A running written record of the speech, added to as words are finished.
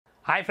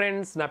Hi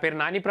friends, నా పేరు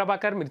నాని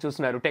ప్రభాకర్. మీరు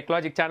చూస్తున్నారు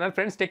technology channel.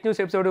 Friends, tech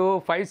news episode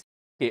 5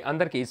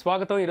 అందరికీ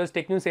స్వాగతం. ఈరోజు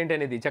టెక్ న్యూస్ ఏంటి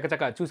అనేది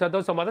చకచక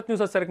చూసేద్దాం. సో మొదటి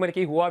న్యూస్ వచ్చేసరికి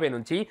మనకి హువావే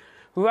నుంచి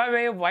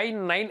హువావే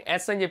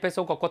Y9S అని చెప్పేసి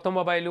ఒక కొత్త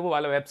మొబైల్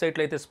వాళ్ళ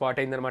వెబ్సైట్లో అయితే స్పాట్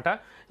అయిందనమాట.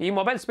 ఈ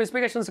మొబైల్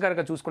స్పెసిఫికేషన్స్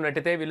కనుక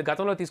చూసుకున్నట్టయితే వీళ్ళు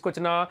గతంలో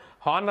తీసుకొచ్చిన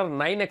హానర్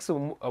 9X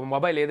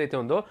మొబైల్ ఏదైతే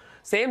ఉందో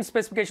సేమ్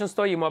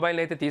స్పెసిఫికేషన్స్తో ఈ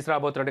మొబైల్ అయితే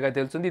తీసుకురాబోతున్నట్టుగా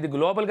తెలుస్తుంది. ఇది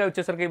గ్లోబల్గా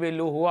వచ్చేసరికి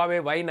వీళ్ళు హువావే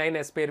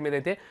Y9S పేరు మీద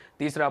అయితే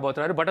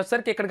తీసుకురాబోతున్నారు. బట్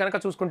వచ్చేసరికి ఇక్కడ కనుక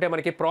చూసుకుంటే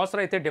మనకి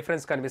ప్రాసెసర్ అయితే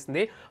డిఫరెన్స్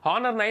కనిపిస్తుంది.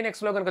 హానర్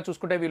 9Xలో కనుక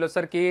చూసుకుంటే వీళ్ళు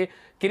వచ్చేసరికి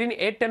కిరిన్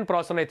 810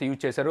 ప్రాసెసర్ అయితే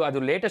యూజ్ చేశారు.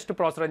 అది లేటెస్ట్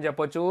ప్రాసెసర్ అని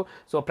చెప్పొచ్చు.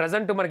 సో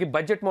ప్రజెంట్ మనకి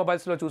బడ్జెట్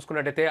మొబైల్స్లో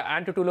చూసుకున్నట్టయితే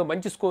Antutuలో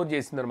మంచి స్కోర్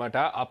చేసిందనమాట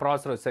ఆ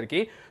ప్రాసెసర్ వచ్చేసరికి.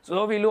 సో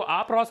వీళ్ళు ఆ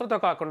ప్రాసెసర్తో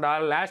కాకుండా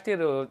లాస్ట్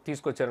ఇయర్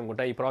తీసుకొచ్చారు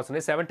అనుకుంటా ఈ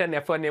ప్రాసెసర్ని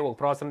 710F అనే ఒక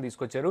ప్రాసెసర్ని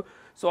తీసుకొచ్చారు.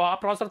 సో ఆ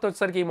ప్రాసెసర్తో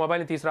వచ్చేసరికి ఈ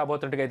మొబైల్ని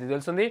తీసుకురాబోతున్నట్టుగా అయితే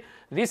తెలుస్తుంది.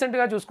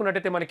 రీసెంట్గా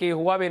చూసుకున్నట్టయితే మనకి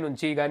హువావే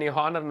నుంచి కానీ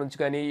హానర్ నుంచి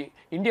కానీ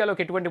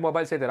ఇండియాలోకి ఎటువంటి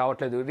మొబైల్స్ అయితే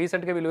రావట్లేదు.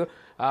 రీసెంట్గా వీళ్ళు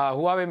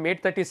హువావే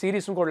మేట్ 30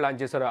 సిరీస్ను కూడా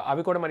లాంచ్ చేశారు.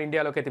 అవి కూడా మన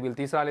ఇండియాలోకి అయితే వీళ్ళు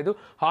తీసుకురాలేదు.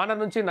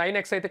 హానర్ నుంచి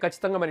 9X అయితే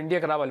ఖచ్చితంగా మన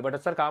ఇండియాకి రావాలి. బట్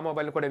ఒకసారి ఆ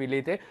మొబైల్ కూడా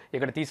వీళ్ళైతే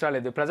ఇక్కడ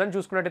తీసుకురాలేదు. ప్రజెంట్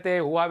చూసుకున్నట్టయితే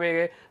హువావే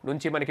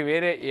నుంచి మనకి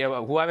వేరే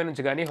హువావే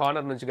నుంచి కానీ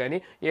హానర్ నుంచి కానీ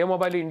ఏ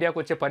మొబైల్ ఇండియాకు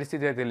వచ్చే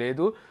పరిస్థితి అయితే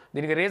లేదు.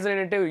 దీనికి రీజన్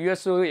ఏంటంటే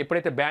యూఎస్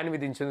ఎప్పుడైతే బ్యాన్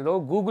విధించిందో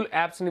గూగుల్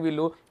యాప్స్ని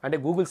వీళ్ళు అంటే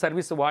గూగుల్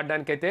సర్వీస్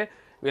వాడడానికైతే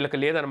వీళ్ళకి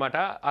లేదనమాట.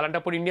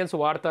 అలాంటప్పుడు ఇండియన్స్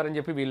వాడతారని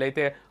చెప్పి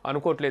వీళ్ళైతే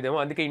అనుకోవట్లేదేమో.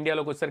 అందుకే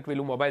ఇండియాలోకి వచ్చేసరికి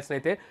వీళ్ళు మొబైల్స్ని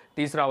అయితే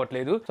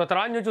తీసుకురావట్లేదు. సో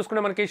తర్వాత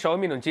చూసుకుంటే మనకి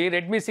షామీ నుంచి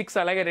రెడ్మీ 6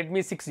 అలాగే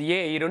రెడ్మీ 6A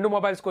ఈ రెండు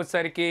మొబైల్స్కి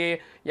వచ్చేసరికి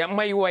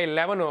MIUI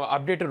 11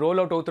 అప్డేట్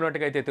రోల్ అవుట్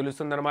అవుతున్నట్టుగా అయితే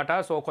తెలుస్తుందన్నమాట.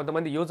 సో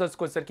కొంతమంది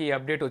యూజర్స్కి వచ్చేసరికి ఈ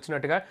అప్డేట్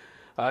వచ్చినట్టుగా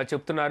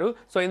చెప్తున్నారు.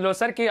 సో ఇందులో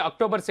వచ్చేసరికి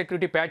అక్టోబర్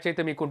సెక్యూరిటీ ప్యాచ్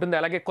అయితే మీకు ఉంటుంది.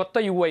 అలాగే కొత్త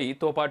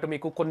యూఐతో పాటు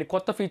మీకు కొన్ని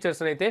కొత్త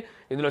ఫీచర్స్ అయితే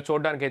ఇందులో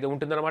చూడడానికి అయితే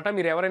ఉంటుందన్నమాట.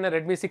 మీరు ఎవరైనా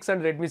రెడ్మీ 6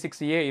 అండ్ రెడ్మీ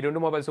 6A ఈ రెండు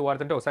మొబైల్స్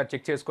వాడుతుంటే ఒకసారి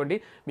చెక్ చేసుకోండి,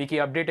 మీకు ఈ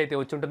అప్డేట్ అయితే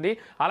వచ్చి ఉంటుంది.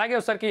 అలాగే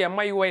ఒకసారికి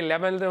MIUI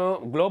 11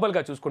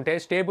 గ్లోబల్గా చూసుకుంటే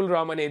స్టేబుల్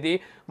రామ్ అనేది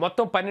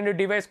మొత్తం 12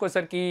 డివైస్కి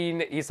వచ్చేసరికి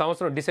ఈ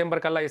సంవత్సరం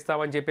డిసెంబర్ కల్లా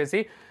ఇస్తామని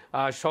చెప్పేసి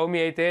షామీ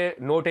అయితే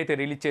నోట్ అయితే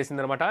రిలీజ్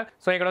చేసిందనమాట.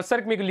 సో ఇక్కడ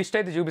వచ్చేసరికి మీకు లిస్ట్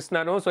అయితే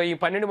చూపిస్తున్నాను. సో ఈ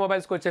 12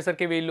 మొబైల్స్కి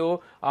వచ్చేసరికి వీళ్ళు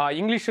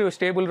ఇంగ్లీష్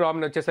స్టేబుల్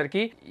రామ్ని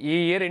వచ్చేసరికి ఈ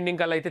ఇయర్ ఎండింగ్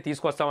కల్లా అయితే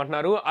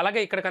తీసుకొస్తామంటున్నారు. అలాగే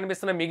ఇక్కడ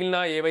కనిపిస్తున్న మిగిలిన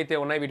ఏవైతే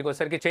ఉన్నాయి వీటికి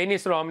వచ్చేసరికి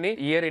చైనీస్ రామ్ని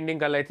ఇయర్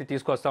ఎండింగ్ కల్లా అయితే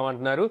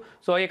తీసుకొస్తామంటున్నారు.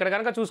 సో ఇక్కడ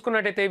కనుక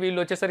చూసుకున్నట్టయితే వీళ్ళు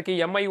వచ్చేసరికి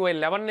MIUI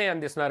 11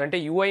 అందిస్తున్నారు. అంటే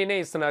యూఐనే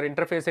ఇస్తున్నారు.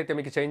 ఇంటర్ఫేస్ అయితే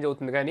మీకు చేంజ్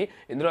అవుతుంది కానీ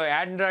ఇందులో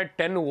Android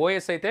 10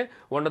 OS అయితే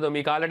ఉండదు.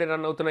 మీకు ఆల్రెడీ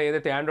రన్ అవుతున్న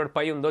ఏదైతే Android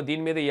Pie ఉందో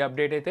దీని మీద ఈ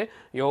అప్డేట్ అయితే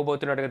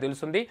ఇవ్వబోతున్నట్టుగా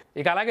తెలుస్తుంది.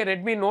 ఇక అలాగే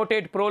రెడ్మీ నోట్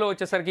 8 ప్రోలో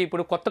వచ్చేసరికి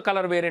ఇప్పుడు కొత్త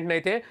కలర్ వేరియంట్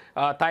అయితే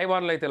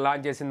తైవాన్లో అయితే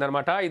లాంచ్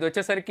చేసిందనమాట. ఇది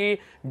వచ్చేసరికి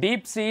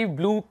deep sea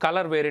blue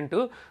colour variant.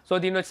 So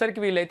దీని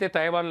వచ్చేసరికి వీళ్ళైతే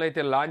తైవాన్లో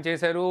అయితే లాంచ్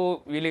చేశారు.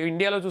 వీళ్ళు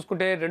ఇండియాలో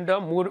చూసుకుంటే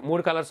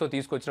మూడు కలర్స్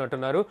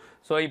తీసుకొచ్చినట్టున్నారు.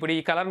 సో ఇప్పుడు ఈ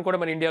కలర్ని కూడా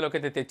మన ఇండియాలోకి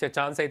అయితే తెచ్చే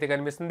ఛాన్స్ అయితే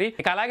కనిపిస్తుంది.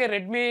 ఇక అలాగే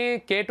Redmi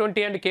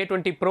K20 and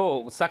K20 Pro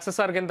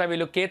successor కింద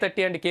వీళ్ళు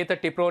K30 అండ్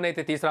K30 Pro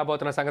అయితే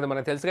తీసుకురాబోతున్న సంగతి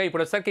మనకు తెలుసుగా.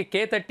 ఇప్పుడు వచ్చేసరికి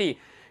K30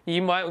 ఈ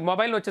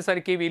మొబైల్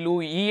వచ్చేసరికి వీళ్ళు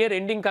ఈ ఇయర్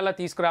ఎండింగ్ కల్లా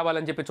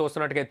తీసుకురావాలని చెప్పి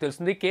చూస్తున్నట్టుగా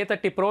తెలుస్తుంది.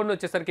 K30 Proని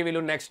వచ్చేసరికి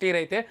వీళ్ళు నెక్స్ట్ ఇయర్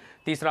అయితే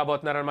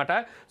తీసుకురాబోతున్నారనమాట.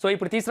 సో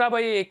ఇప్పుడు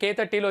తీసుకురాబోయే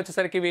K30లో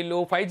వచ్చేసరికి వీళ్ళు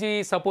 5G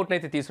సపోర్ట్ని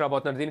అయితే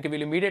తీసుకురాబోతున్నారు. దీనికి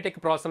వీళ్ళు మీడియాటెక్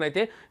ప్రాసెసర్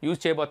అయితే యూజ్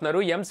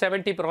చేయబోతున్నారు.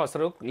 M70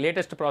 ప్రాసెసర్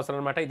లేటెస్ట్ ప్రాసెసర్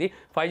అనమాట. ఇది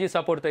 5G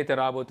సపోర్ట్ అయితే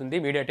రాబోతుంది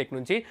మీడియాటెక్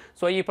నుంచి.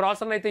 సో ఈ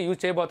ప్రాసెసర్ని అయితే యూజ్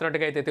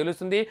చేయబోతున్నట్టుగా అయితే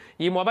తెలుస్తుంది.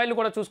 ఈ మొబైల్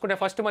కూడా చూసుకుంటే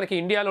ఫస్ట్ మనకి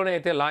ఇండియాలోనే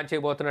అయితే లాంచ్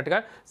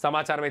చేయబోతున్నట్టుగా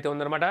సమాచారం అయితే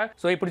ఉందన్నమాట.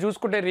 సో ఇప్పుడు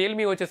చూసుకుంటే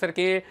రియల్మీ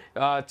వచ్చేసరికి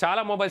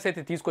చాలా మొబైల్స్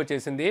అయితే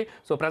తీసుకొచ్చేసింది.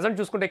 సో ప్రజెంట్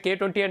చూసుకుంటే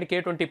K20 అండ్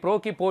K20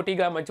 Proకి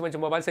పోటీగా మంచి మంచి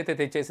మొబైల్స్ అయితే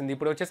తెచ్చేసింది.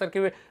 ఇప్పుడు వచ్చేసరికి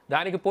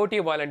దానికి పోటీ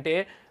ఇవ్వాలంటే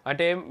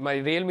అంటే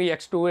రియల్మీ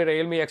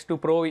X2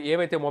 Pro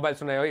ఏవైతే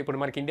మొబైల్స్ ఉన్నాయో ఇప్పుడు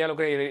మనకి ఇండియాలో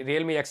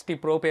రియల్మీ XT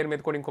Pro పేరు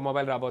మీద కూడా ఇంకో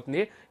మొబైల్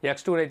రాబోతుంది.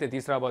 X2 అయితే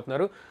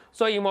తీసుకురాబోతున్నారు.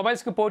 సో ఈ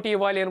మొబైల్స్కి పోటీ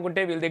ఇవ్వాలి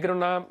అనుకుంటే వీళ్ళ దగ్గర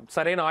ఉన్న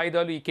సరైన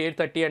ఆయుధాలు ఈ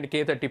K30 అండ్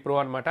K30 Pro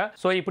అనమాట.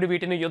 సో ఇప్పుడు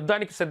వీటిని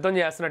యుద్ధానికి సిద్ధం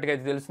చేస్తున్నట్టుగా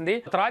అయితే తెలిసింది.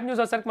 తర్వాత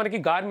న్యూస్ వచ్చేసరికి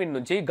మనకి గార్మిన్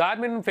నుంచి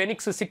గార్మిన్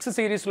ఫెనిక్స్ 6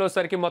 సిరీస్లో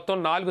వచ్చేసరికి మొత్తం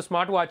 4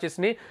 స్మార్ట్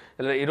వాచెస్ని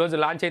ఈరోజు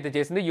లాంచ్ అయితే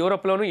చేసింది.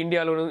 యూరోప్లోను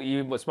ఇండియాలోను ఈ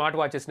స్మార్ట్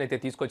వాచెస్ని అయితే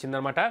తీసుకొచ్చింది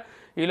అనమాట.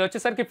 వీళ్ళు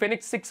వచ్చేసరికి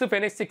Phoenix 6,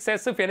 Phoenix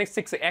 6S, Phoenix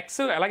 6X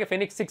అలాగే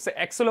ఫెనిక్స్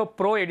 6Xలో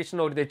ప్రో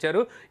ఎడిషన్ ఒకటి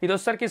తెచ్చారు. ఇది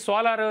వచ్చేసరికి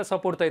సోలార్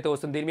సపోర్ట్ అయితే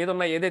వస్తుంది. దీని మీద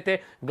ఉన్న ఏదైతే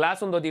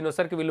గ్లాస్ ఉందో దీని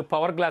వచ్చేసరికి వీళ్ళు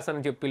పవర్ గ్లాస్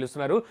అని చెప్పి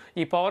పిలుస్తున్నారు.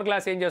 ఈ పవర్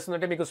గ్లాస్ ఏం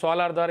చేస్తుందంటే మీకు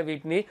సోలార్ ద్వారా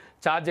వీటిని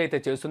ఛార్జ్ అయితే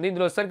చేస్తుంది.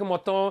 ఇందులో వచ్చేసరికి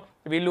మొత్తం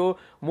వీళ్ళు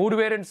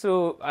 3 వేరియంట్స్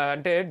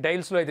అంటే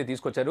డైల్స్లో అయితే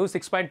తీసుకొచ్చారు.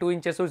 6.2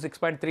 ఇంచెస్,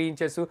 6.3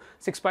 ఇంచెస్,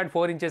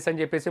 6.4 ఇంచెస్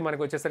అని చెప్పేసి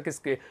మనకు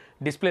వచ్చేసరికి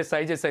డిస్ప్లే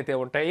సైజెస్ అయితే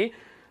ఉంటాయి.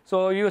 సో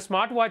ఈ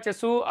స్మార్ట్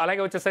వాచెస్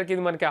అలాగే వచ్చేసరికి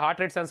ఇది మనకి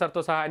హార్ట్ రేట్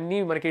సెన్సర్తో సహా అన్ని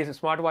మనకి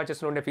స్మార్ట్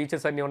వాచెస్లో ఉండే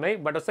ఫీచర్స్ అన్నీ ఉన్నాయి.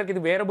 బట్ వచ్చేసరికి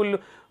ఇది వేరబుల్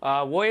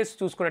ఓఎస్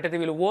చూసుకున్నట్టయితే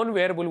వీళ్ళు ఓన్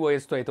వేరబుల్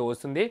ఓఎస్తో అయితే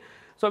వస్తుంది.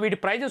 సో వీటి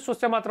ప్రైజెస్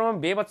చూస్తే మాత్రం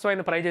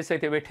బీభత్సమైన ప్రైజెస్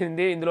అయితే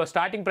పెట్టింది. ఇందులో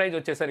స్టార్టింగ్ ప్రైజ్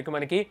వచ్చేసరికి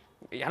మనకి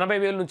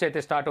 80,000 నుంచి అయితే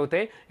స్టార్ట్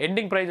అవుతాయి.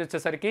 ఎండింగ్ ప్రైజ్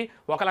వచ్చేసరికి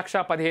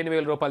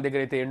 1,15,000 రూపాయల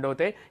దగ్గర అయితే ఎండ్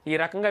అవుతాయి. ఈ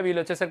రకంగా వీళ్ళు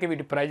వచ్చేసరికి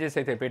వీటి ప్రైజెస్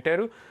అయితే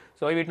పెట్టారు.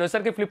 సో వీటిని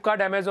వచ్చేసరికి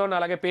ఫ్లిప్కార్ట్, అమెజాన్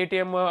అలాగే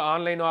పేటిఎం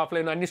ఆన్లైన్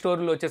ఆఫ్లైన్ అన్ని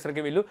స్టోర్లు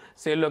వచ్చేసరికి వీళ్ళు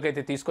సేల్లోకి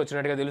అయితే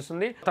తీసుకొచ్చినట్టుగా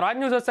తెలుస్తుంది. తర్వాత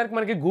న్యూస్ వచ్చేసరికి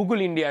మనకి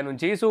గూగుల్ ఇండియా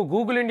నుంచి. సో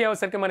గూగుల్ ఇండియా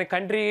వచ్చేసరికి మన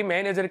కంట్రీ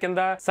మేనేజర్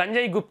కింద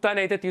సంజయ్ గుప్తాని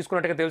అయితే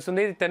తీసుకున్నట్టుగా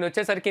తెలుస్తుంది. తను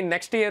వచ్చేసరికి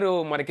నెక్స్ట్ ఇయర్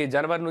మనకి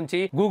జనవరి నుంచి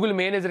గూగుల్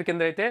మేనేజర్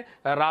కింద అయితే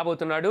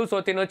రాబోతున్నాడు. సో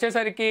తను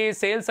వచ్చేసరికి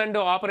sales and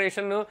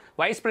operation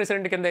vice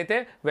president కింద అయితే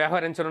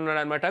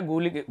వ్యవహరించనున్నాడు అనమాట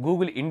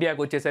గూగుల్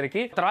ఇండియాకి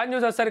వచ్చేసరికి. తర్వాత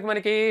న్యూస్ వచ్చేసరికి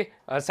మనకి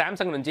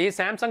సామ్సంగ్ నుంచి.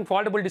 సామ్సంగ్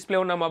ఫోల్డబుల్ డిస్ప్లే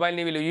ఉన్న మొబైల్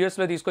ని వీళ్ళు యూఎస్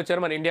లో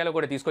తీసుకొచ్చారు, మన ఇండియాలో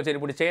కూడా తీసుకొచ్చారు.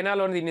 ఇప్పుడు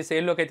చైనాలో దీన్ని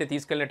సేల్లోకి అయితే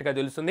తీసుకెళ్ళినట్టుగా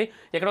తెలుస్తుంది.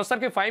 ఇక్కడ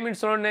వచ్చేసరికి 5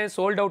 minutes లోనే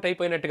సోల్డ్ అవుట్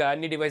అయిపోయినట్టుగా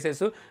అన్ని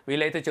డివైసెస్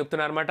వీళ్ళైతే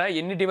చెప్తున్నారు అనమాట.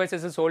 ఎన్ని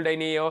డివైసెస్ సోల్డ్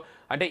అయినాయో,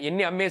 అంటే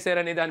ఎన్ని అమ్మేశారు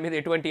అనే దాని మీద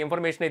ఎటువంటి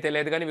ఇన్ఫర్మేషన్ అయితే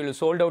లేదు, కానీ వీళ్ళు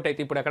సోల్డ్ అవుట్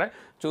అయితే ఇప్పుడు అక్కడ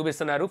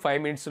చూపిస్తున్నారు 5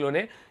 minutes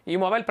లోనే. ఈ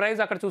మొబైల్ ప్రైస్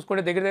అక్కడ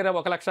చూసుకుంటే దగ్గర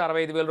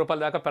 1,65,000 రూపాయల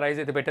దాకా ప్రైస్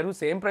అయితే పెట్టారు.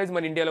 సేమ్ ప్రైస్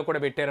మన ఇండియాలో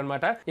కూడా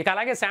పెట్టారనమాట. ఇక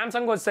అలాగే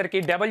సామ్సంగ్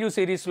వచ్చేసరికి W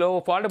సిరీస్ లో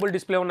ఫోల్డబుల్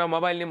డిస్ప్లే ఉన్న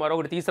మొబైల్ ని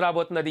మరొకటి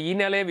తీసుకురాబోతుంది. అది ఈ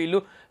నెలే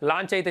వీళ్ళు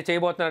లాంచ్ అయితే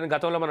చేయబోతున్నారని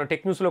గతంలో మనం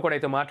టెక్ న్యూస్ లో కూడా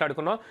అయితే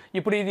మాట్లాడుకున్నాం.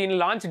 ఇప్పుడు దీని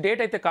లాంచ్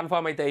డేట్ అయితే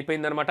కన్ఫర్మ్ అయితే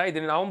అయిపోయిందనమాట. ఇది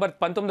నవంబర్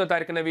 19వ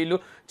తారీఖున వీళ్ళు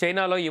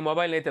చైనాలో ఈ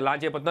మొబైల్ అయితే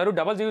లాంచ్ అయిపోతున్నారు.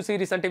 W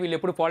సిరీస్ అంటే వీళ్ళు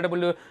ఎప్పుడు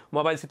ఫోల్డబుల్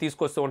మొబైల్స్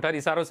తీసుకొస్తూ ఉంటారు.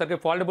 ఈసారి వచ్చరికి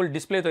ఫోల్డబుల్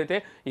డిస్ప్లేతో అయితే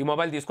ఈ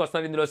మొబైల్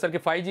తీసుకొస్తున్నారు. ఇందులో వచ్చరికి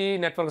 5G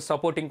నెట్వర్క్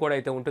సపోర్టింగ్ కూడా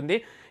అయితే ఉంటుంది.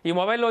 ఈ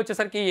మొబైల్లో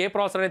వచ్చేసరికి ఏ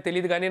ప్రాసెసర్ అనేది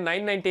తెలియదు, కానీ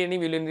 990 అని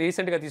వీళ్ళు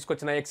రీసెంట్గా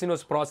తీసుకొచ్చిన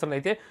ఎక్సినోస్ ప్రాసెసర్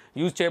అయితే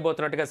యూజ్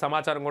చేయబోతున్నట్టుగా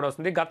సమాచారం కూడా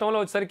వస్తుంది. గతంలో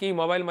వచ్చేసరికి ఈ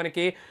మొబైల్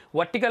మనకి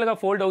వర్టికల్గా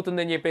ఫోల్డ్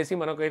అవుతుందని చెప్పేసి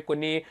మనకు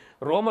కొన్ని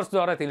రోమర్స్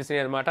ద్వారా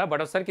తెలిసినాయి అనమాట.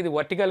 బట్ వచ్చేసరికి ఇది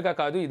వర్టికల్గా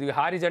కాదు, ఇది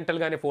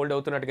హారిజంటల్గానే ఫోల్డ్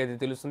అవుతున్నట్టుగా అయితే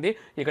తెలుస్తుంది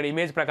ఇక్కడ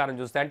ఇమేజ్ ప్రకారం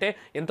చూస్తే. అంటే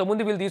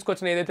ఇంతకుముందు వీళ్ళు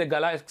తీసుకొచ్చిన ఏదైతే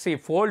గెలాక్సీ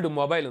ఫోల్డ్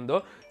మొబైల్ ఉందో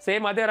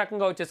సేమ్ అదే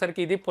రకంగా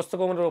వచ్చేసరికి ఇది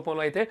పుస్తకం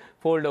రూపంలో అయితే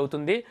ఫోల్డ్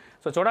అవుతుంది.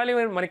 సో చూడాలి,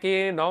 మనకి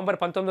నవంబర్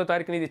 19వ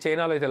తారీఖున ఇది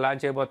చైనాలో అయితే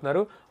లాంచ్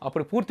చేయబోతున్నారు.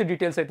 అప్పుడు పూర్తి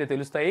డీటెయిల్స్ అయితే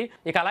తెలుస్తాయి.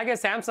 ఇక అలాగే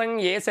సామ్సంగ్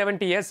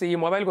A70s ఈ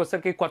మొబైల్కి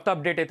వచ్చేసరికి కొత్త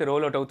అప్డేట్ అయితే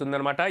రోల్ అవుట్ అవుతుంది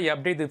అనమాట. ఈ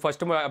అప్డేట్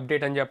ఫస్ట్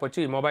అప్డేట్ అని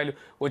చెప్పొచ్చు ఈ మొబైల్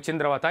వచ్చిన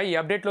తర్వాత. ఈ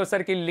అప్డేట్లో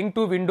వచ్చేసరికి లింక్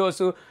టు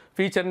విండోస్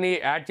ఫీచర్ని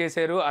యాడ్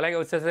చేశారు. అలాగే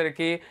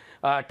వచ్చేసరికి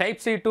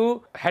Type-C to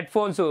హెడ్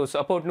ఫోన్స్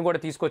సపోర్ట్ని కూడా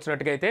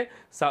తీసుకొచ్చినట్టుగా అయితే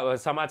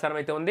సమాచారం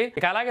అయితే ఉంది.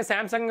 ఇక అలాగే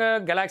Samsung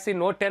Galaxy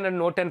note 10 and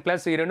note 10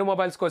 plus ఈ రెండు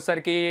మొబైల్స్కి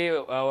వచ్చేసరికి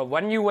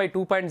One UI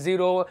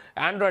 2.0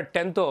 Android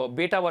 10తో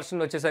beta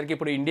version వచ్చేసరికి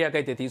ఇప్పుడు ఇండియాకి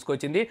అయితే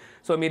తీసుకొచ్చింది.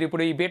 సో మీరు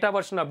ఇప్పుడు ఈ బీటా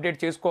వర్షన్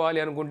అప్డేట్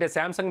చేసుకోవాలి అనుకుంటే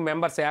సామ్సంగ్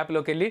మెంబర్స్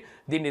యాప్లోకి వెళ్ళి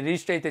దీన్ని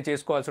రిజిస్టర్ అయితే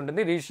చేసుకోవాల్సి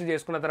ఉంటుంది. రిజిస్టర్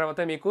చేసుకున్న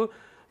తర్వాత మీకు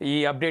ఈ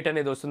అప్డేట్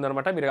అనేది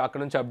వస్తుందన్నమాట. మీరు అక్కడ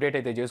నుంచి అప్డేట్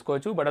అయితే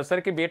చేసుకోవచ్చు. బట్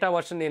వచ్చేసరికి బీటా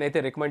వర్షన్ నేనైతే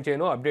రికమెండ్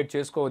చేయను, అప్డేట్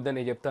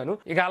చేసుకోవద్దని చెప్తాను.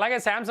 ఇక అలాగే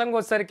సామ్సంగ్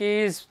వచ్చేసరికి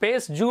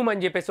స్పేస్ జూమ్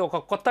అని చెప్పేసి ఒక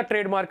కొత్త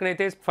ట్రేడ్ మార్క్ని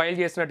అయితే ఫైల్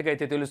చేసినట్టుగా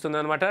అయితే తెలుస్తుంది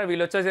అనమాట.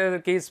 వీళ్ళు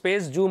వచ్చేసరికి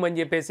స్పేస్ జూమ్ అని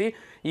చెప్పేసి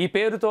ఈ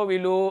పేరుతో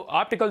వీళ్ళు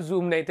ఆప్టికల్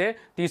జూమ్ని అయితే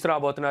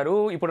తీసుకురాబోతున్నారు.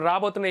 ఇప్పుడు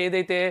రాబోతున్న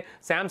ఏదైతే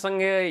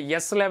సామ్సంగ్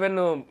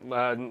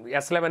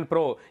S11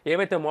 Pro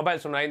ఏవైతే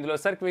మొబైల్స్ ఉన్నాయో ఇందులో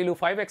వచ్చేసరికి వీళ్ళు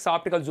 5x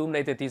ఆప్టికల్ జూమ్ని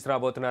అయితే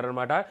తీసుకురాబోతున్నారు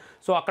అనమాట.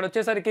 సో అక్కడ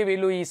వచ్చేసరికి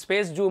వీళ్ళు ఈ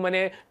స్పేస్ జూమ్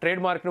అనే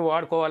ట్రేడ్ మార్క్ని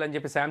వాడుకోవాలని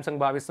చెప్పి సామ్సంగ్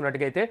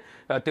భావిస్తున్నట్టుగా అయితే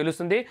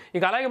తెలుస్తుంది.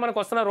 ఇక అలాగే మనకు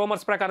వస్తున్న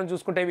రోమర్స్ ప్రకారం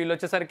చూసుకుంటే వీళ్ళు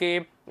వచ్చేసరికి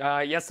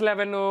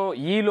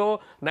S11eలో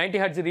 90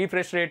 Hz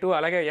రీఫ్రెష్ రేటు,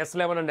 అలాగే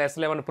S11 అండ్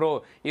S11 Pro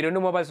ఈ రెండు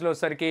మొబైల్స్లో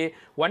వచ్చేసరికి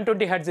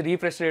 120 Hz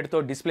రీఫ్రెష్ రేటుతో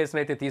డిస్ప్లేస్ని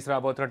అయితే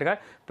తీసుకురాబోతున్నట్టుగా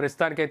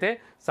ప్రస్తుతానికైతే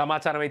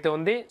సమాచారం అయితే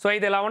ఉంది. సో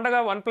ఇది ఇలా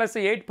ఉండగా OnePlus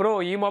 8 Pro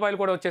ఈ మొబైల్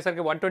కూడా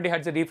వచ్చేసరికి 120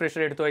 Hz రీఫ్రెష్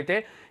రేటుతో అయితే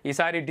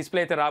ఈసారి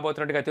డిస్ప్లే అయితే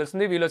రాబోతున్నట్టుగా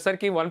తెలుస్తుంది. వీళ్ళు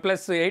వచ్చేసరికి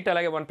OnePlus 8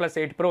 అలాగే OnePlus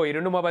 8 Pro ఈ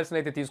రెండు మొబైల్స్ని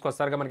అయితే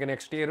తీసుకొస్తారు మనకి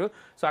నెక్స్ట్ ఇయర్.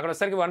 సో అక్కడ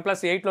వచ్చేసరికి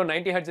OnePlus 8లో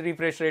 90 Hz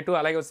రీఫ్రెష్ రేటు,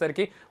 అలాగే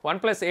వచ్చేసరికి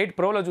OnePlus 8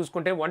 Proలో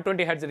చూసుకుంటే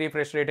 120 Hz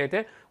రీఫ్రెష్ రేట్ అయితే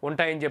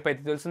ఉంటాయని చెప్పి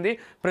అయితే తెలుస్తుంది.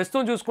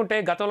 ప్రస్తుతం చూసుకుంటే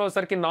గతంలో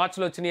వచ్చేసరికి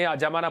నాచ్లు వచ్చినాయి, ఆ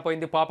జమానా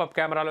పోయింది. పాపప్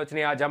కెమెరాలు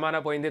వచ్చినాయి, ఆ జమానా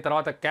పోయింది.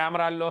 తర్వాత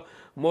కెమెరాల్లో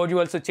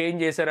మోడ్యూల్స్ చేంజ్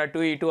చేశారు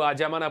అటు ఇటు, ఆ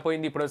జమానా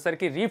పోయింది. ఇప్పుడు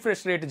వచ్చేసరికి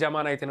రీఫ్రెష్ రేట్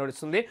జమానా అయితే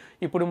నడుస్తుంది.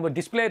 ఇప్పుడు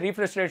డిస్ప్లే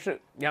రీఫ్రెష్ రేట్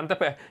ఎంత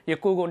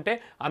ఎక్కువగా ఉంటే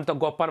అంత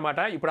గొప్ప అనమాట.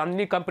 ఇప్పుడు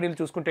అన్ని కంపెనీలు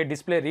చూసుకుంటే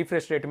డిస్ప్లే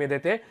రీఫ్రెష్ రేట్ మీద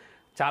అయితే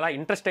చాలా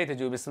ఇంట్రెస్ట్ అయితే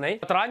చూపిస్తున్నాయి.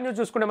 తర్వాత న్యూస్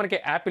చూసుకుంటే మనకి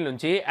యాపిల్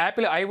నుంచి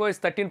యాపిల్ iOS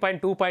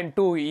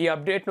 13.2.2 ఈ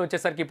అప్డేట్ను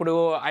వచ్చేసరికి ఇప్పుడు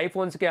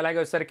ఐఫోన్స్కి అలాగే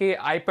వచ్చేసరికి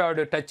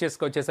ఐప్యాడ్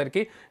టచెస్కి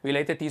వచ్చేసరికి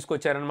వీళ్ళైతే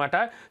తీసుకొచ్చారనమాట.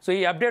 సో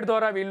ఈ అప్డేట్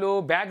ద్వారా వీళ్ళు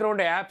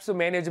బ్యాక్గ్రౌండ్ యాప్స్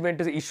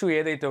మేనేజ్మెంట్ ఇష్యూ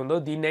ఏదైతే ఉందో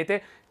దీన్ని అయితే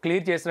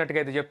క్లియర్ చేసినట్టుగా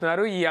అయితే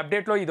చెప్తున్నారు. ఈ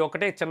అప్డేట్లో ఇది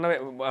ఒకటే చిన్న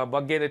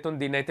బగ్ ఏదైతే ఉందో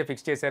దీన్ని అయితే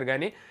ఫిక్స్ చేశారు,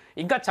 కానీ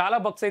ఇంకా చాలా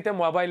బగ్స్ అయితే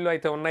మొబైల్లో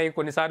అయితే ఉన్నాయి.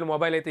 కొన్నిసార్లు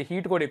మొబైల్ అయితే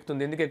హీట్ కూడా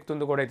ఎక్కుతుంది, ఎందుకు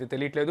ఎక్కుతుందో కూడా అయితే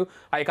తెలియట్లేదు.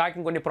 అవి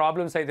కాక కొన్ని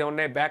ప్రాబ్లమ్స్ అయితే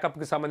ఉన్నాయి,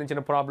 బ్యాకప్కి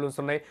సంబంధించిన ప్రాబ్లమ్స్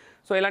ఉన్నాయి.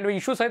 సో ఇలాంటి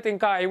ఇష్యూస్ అయితే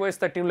ఇంకా iOS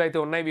 13లో అయితే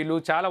ఉన్నాయి. వీళ్ళు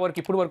చాలా వరకు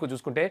ఇప్పుడు వరకు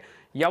చూసుకుంటే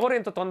ఎవరు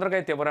ఇంత తొందరగా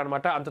అయితే ఎవరు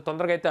అనమాట, అంత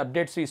తొందరగా అయితే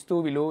అప్డేట్స్ ఇస్తూ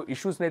వీళ్ళు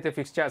ఇష్యూస్ని అయితే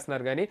ఫిక్స్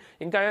చేస్తున్నారు, కానీ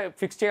ఇంకా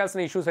ఫిక్స్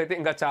చేయాల్సిన ఇష్యూస్ అయితే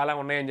ఇంకా చాలా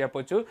ఉన్నాయని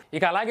చెప్పొచ్చు.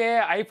 ఇక అలాగే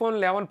iPhone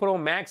 11 Pro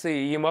Max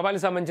ఈ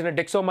మొబైల్కి సంబంధించిన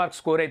డెక్సోమార్క్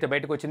స్కోర్ అయితే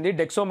బయటకు వచ్చింది.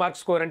 డెక్సోమార్క్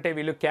స్కోర్ అంటే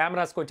వీళ్ళు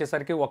కెమెరాస్కి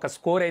వచ్చేసరికి ఒక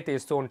స్కోర్ అయితే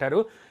ఇస్తూ ఉంటారు.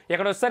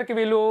 ఇక్కడ వచ్చేసరికి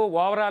వీళ్ళు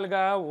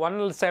ఓవరాల్గా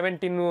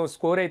 117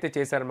 స్కోర్ అయితే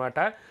చేశారనమాట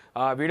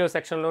వీడియో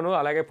సెక్షన్లోను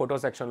అలాగే ఫోటో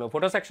సెక్షన్లో.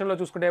 ఫోటో సెక్షన్లో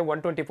చూసుకుంటే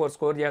 124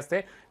 స్కోర్ చేస్తే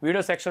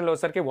వీడియో సెక్షన్లో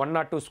వచ్చరికి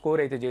 102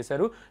 స్కోర్ అయితే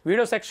చేశారు.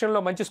 వీడియో సెక్షన్లో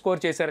మంచి స్కోర్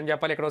చేశారని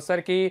చెప్పాలి. ఇక్కడ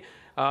వచ్చరికి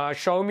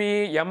షౌమీ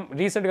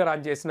రీసెంట్గా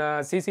లాంచ్ చేసిన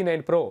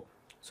CC9 Pro,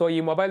 సో ఈ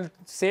మొబైల్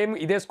సేమ్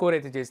ఇదే స్కోర్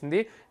అయితే చేసింది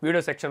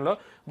వీడియో సెక్షన్లో.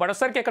 బట్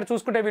ఒకసారికి ఇక్కడ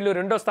చూసుకుంటే వీళ్ళు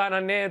రెండో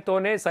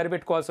స్థానాన్నితోనే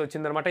సరిపెట్టుకోవాల్సి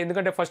వచ్చిందనమాట.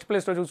 ఎందుకంటే ఫస్ట్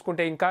ప్లేస్లో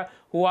చూసుకుంటే ఇంకా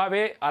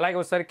హువావే అలాగే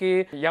వచ్చేసరికి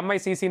MI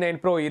CC9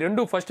 Pro ఈ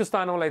రెండు ఫస్ట్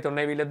స్థానంలో అయితే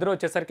ఉన్నాయి. వీళ్ళిద్దరూ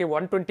వచ్చేసరికి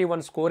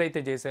 121 స్కోర్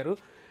అయితే చేశారు.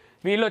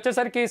 వీళ్ళు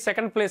వచ్చేసరికి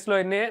సెకండ్ ప్లేస్లో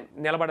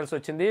నిలబడాల్సి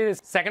వచ్చింది.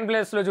 సెకండ్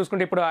ప్లేస్లో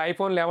చూసుకుంటే ఇప్పుడు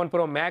ఐఫోన్ 11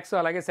 Pro Max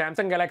అలాగే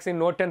సామ్సంగ్ గెలాక్సీ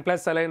నోట్ 10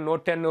 ప్లస్ అలాగే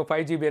నోట్ 10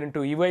 5G వేరియంట్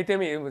ఇవైతే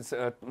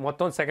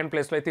మొత్తం సెకండ్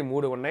ప్లేస్లో అయితే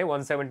 3 ఉన్నాయి.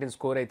 117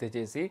 స్కోర్ అయితే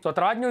చేసి. సో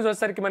తర్వాత న్యూస్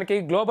వచ్చేసరికి మనకి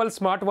global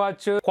smart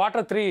watch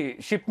Q3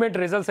 shipment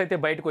results అయితే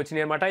బయటకు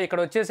వచ్చినాయి అనమాట. ఇక్కడ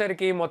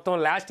వచ్చేసరికి మొత్తం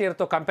లాస్ట్ ఇయర్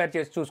తో కంపేర్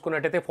చేసి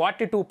చూసుకున్నట్టయితే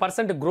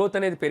 42% గ్రోత్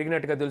అనేది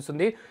పెరిగినట్టుగా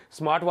తెలుస్తుంది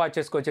స్మార్ట్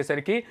వాచెస్కి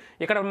వచ్చేసరికి.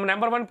 ఇక్కడ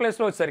నెంబర్ 1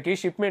 ప్లేస్లో వచ్చేసరికి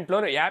షిప్మెంట్లో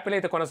యాపిల్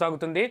అయితే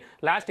కొనసాగుతుంది.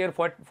 లాస్ట్ ఇయర్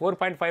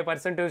 4.5%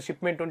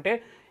 షిప్మెంట్ ఉంటే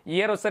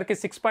ఇయర్ వచ్చేసరికి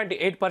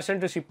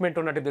 6.8% షిప్మెంట్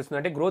ఉన్నట్టు తెలుస్తుంది.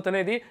 అంటే గ్రోత్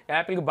అనేది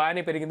యాపిల్కి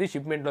బాగానే పెరిగింది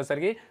షిప్మెంట్లో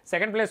సరికి.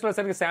 సెకండ్ ప్లేస్లో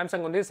వచ్చేసరికి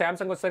సామ్సంగ్ ఉంది.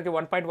 సామ్సంగ్ వచ్చేసరికి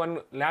 1.1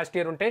 లాస్ట్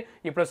ఇయర్ ఉంటే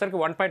ఇప్పుడు వచ్చేసరికి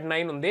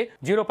 1.9 ఉంది.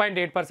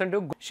 0.8%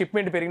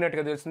 షిప్మెంట్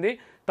పెరిగినట్టుగా తెలుస్తుంది.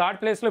 థర్డ్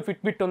ప్లేస్లో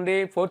ఫిట్బిట్ ఉంది.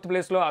 ఫోర్త్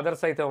ప్లేస్లో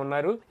అదర్స్ అయితే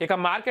ఉన్నారు. ఇక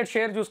మార్కెట్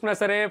షేర్ చూసుకున్నా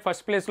సరే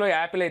ఫస్ట్ ప్లేస్లో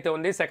యాపిల్ అయితే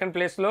ఉంది. సెకండ్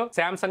ప్లేస్లో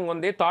సామ్సంగ్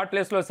ఉంది. థర్డ్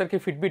ప్లేస్లో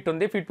వచ్చేసరికి ఫిట్బిట్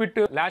ఉంది.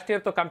 ఫిట్బిట్ లాస్ట్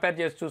ఇయర్ తో కంపేర్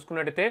చేసి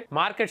చూసుకున్నట్టయితే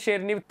మార్కెట్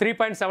షేర్ ని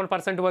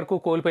 3.7% వరకు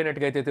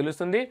కోల్పోయినట్టుగా అయితే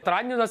తెలుస్తుంది.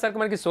 థర్డ్ న్యూస్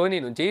వచ్చేసరికి మనకి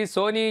సోనీ నుంచి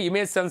సోనీ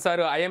ఇమేజ్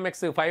సెన్సార్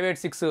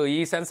IMX686 ఈ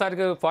సెన్సార్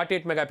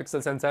 48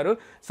 మెగాపిక్సెల్ సెన్సార్.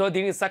 సో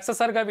దీనికి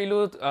సక్సెసర్ గా వీళ్ళు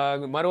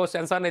మరో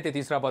సెన్సార్ అయితే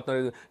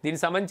తీసుకురాబోతున్నారు.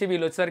 దీనికి సంబంధించి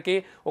వీళ్ళు వచ్చేసరికి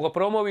ఒక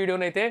ప్రోమో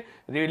వీడియోని అయితే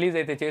రిలీజ్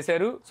అయితే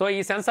చేశారు. సో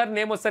ఈ సెన్సార్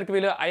నేమ్ వచ్చేసరికి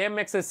వీళ్ళు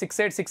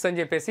IMX686 అని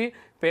చెప్పేసి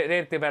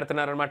పేరైతే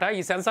పెడుతున్నారు అనమాట.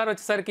 ఈ సెన్సార్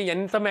వచ్చేసరికి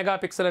ఎంత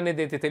మెగాపిక్సెల్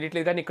అనేది అయితే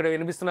తెలియట్లేదు, కానీ ఇక్కడ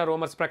వినిపిస్తున్న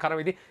రూమర్స్ ప్రకారం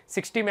ఇది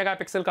 60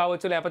 మెగాపిక్సెల్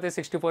కావచ్చు లేకపోతే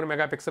 64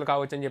 మెగాపిక్సెల్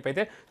కావచ్చు అని చెప్పి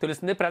అయితే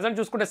తెలుస్తుంది. ప్రజెంట్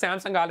చూసుకుంటే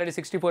సామ్సంగ్ ఆల్రెడీ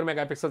 64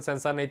 మెగాపిక్సెల్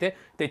సెన్సార్ అయితే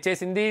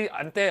తెచ్చేసింది.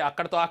 అంతే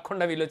అక్కడతో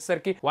ఆకుండా వీళ్ళు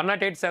వచ్చేసరికి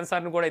 108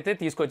 సెన్సార్ ను కూడా అయితే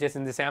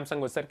తీసుకొచ్చేసింది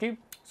సామ్సంగ్ వచ్చేసరికి.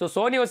 సో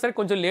సోనీ వచ్చేసరికి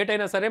కొంచెం లేట్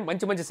అయినా సరే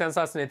మంచి మంచి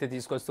సెన్సార్స్ అయితే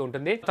తీసుకొస్తూ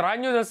ఉంటుంది.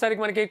 థర్డ్ న్యూస్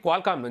వచ్చేసరికి మనకి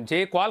క్వాల్కామ్ నుంచి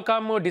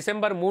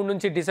డిసెంబర్ 3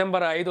 నుంచి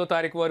డిసెంబర్ 5వ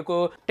తారీఖు వరకు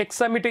టెక్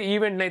సమిట్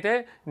ఈవెంట్ అయితే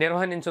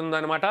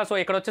నిర్వహించిందనమాట. సో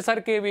ఇక్కడ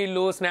వచ్చేసరికి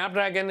వీళ్ళు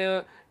స్నాప్డ్రాగన్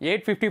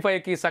 855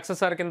 కి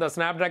సక్సెసర్ కింద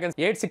స్నాప్డ్రాగన్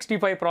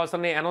 865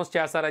 ప్రాసెసర్ ని అనౌన్స్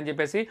చేస్తారని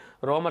చెప్పేసి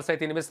రూమర్స్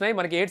అయితే వినిపిస్తున్నాయి.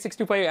 మనకి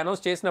 865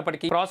 అనౌన్స్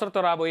చేసినప్పటికీ ప్రాసెసర్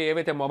తో రాబోయే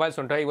ఏవైతే మొబైల్స్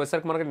ఉంటాయి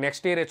వచ్చేసరికి మనకి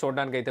నెక్స్ట్ ఇయర్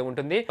చూడడానికి అయితే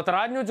ఉంటుంది.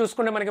 థర్డ్ న్యూస్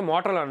చూసుకుంటే మనకి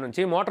మోటరోలా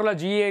నుంచి మోటరోలా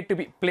G8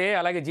 ప్లే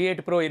అలాగే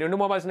G8 Pro ఈ రెండు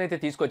మొబైల్స్ అయితే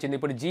తీసుకొచ్చింది.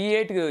 ఇప్పుడు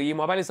G8 ఈ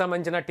మొబైల్ కి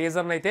సంబంధించిన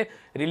టీజర్ అయితే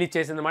రిలీజ్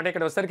చేసింది అనమాట.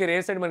 ఇక్కడ వచ్చేసరికి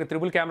రేర్ సైడ్ మనకి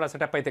ట్రిపుల్ కెమెరా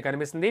సెటప్ అయితే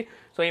కనిపిస్తుంది.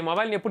 సో ఈ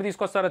మొబైల్ ఎప్పుడు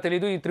తీసుకొస్తారో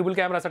తెలియదు. ఈ ట్రిపుల్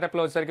కెమెరా సెటప్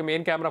లో వచ్చేసరికి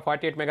మెయిన్ కెమెరా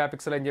 48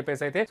 మెగాపిక్సెల్ అని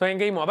చెప్పేసి అయితే. సో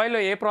ఇంకా ఈ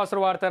మొబైల్లో ఏ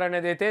ప్రాసెసర్ వాడతారు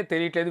అనేది అయితే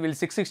తెలియట్లేదు. వీళ్ళు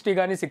 660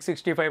 కానీ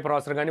 665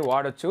 ప్రాసెసర్ కానీ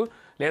వాడొచ్చు,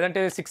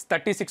 లేదంటే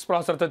 636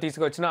 ప్రాసెసర్తో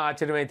తీసుకొచ్చినా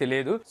ఆశ్చర్యం అయితే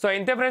లేదు. సో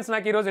ఇంతే ఫ్రెండ్స్,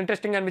 నాకు ఈ రోజు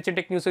ఇంట్రెస్టింగ్ అనిపించిన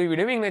టెక్ న్యూస్. ఈ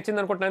వీడియో మీకు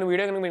నచ్చింది అనుకుంటున్నాను.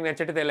 వీడియో మీకు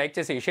నచ్చితే లైక్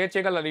చేసి షేర్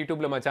చేయగలరు.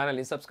 యూట్యూబ్లో మా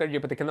ఛానల్ని సబ్స్క్రైబ్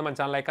చేయకపోతే కింద మన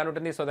ఛానల్ ఐకాన్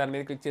ఉంటుంది. సో దాని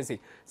మీద క్లిక్ చేసి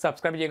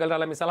సబ్స్క్రైబ్ చేయగలరు.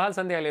 అలా మీ సలహాలు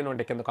సందేహాలు ఏమి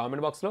ఉంటే కింద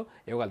కామెంట్ బాక్స్లో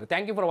ఇవ్వగలరు.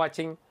 Thank you for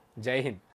watching. జై హింద్.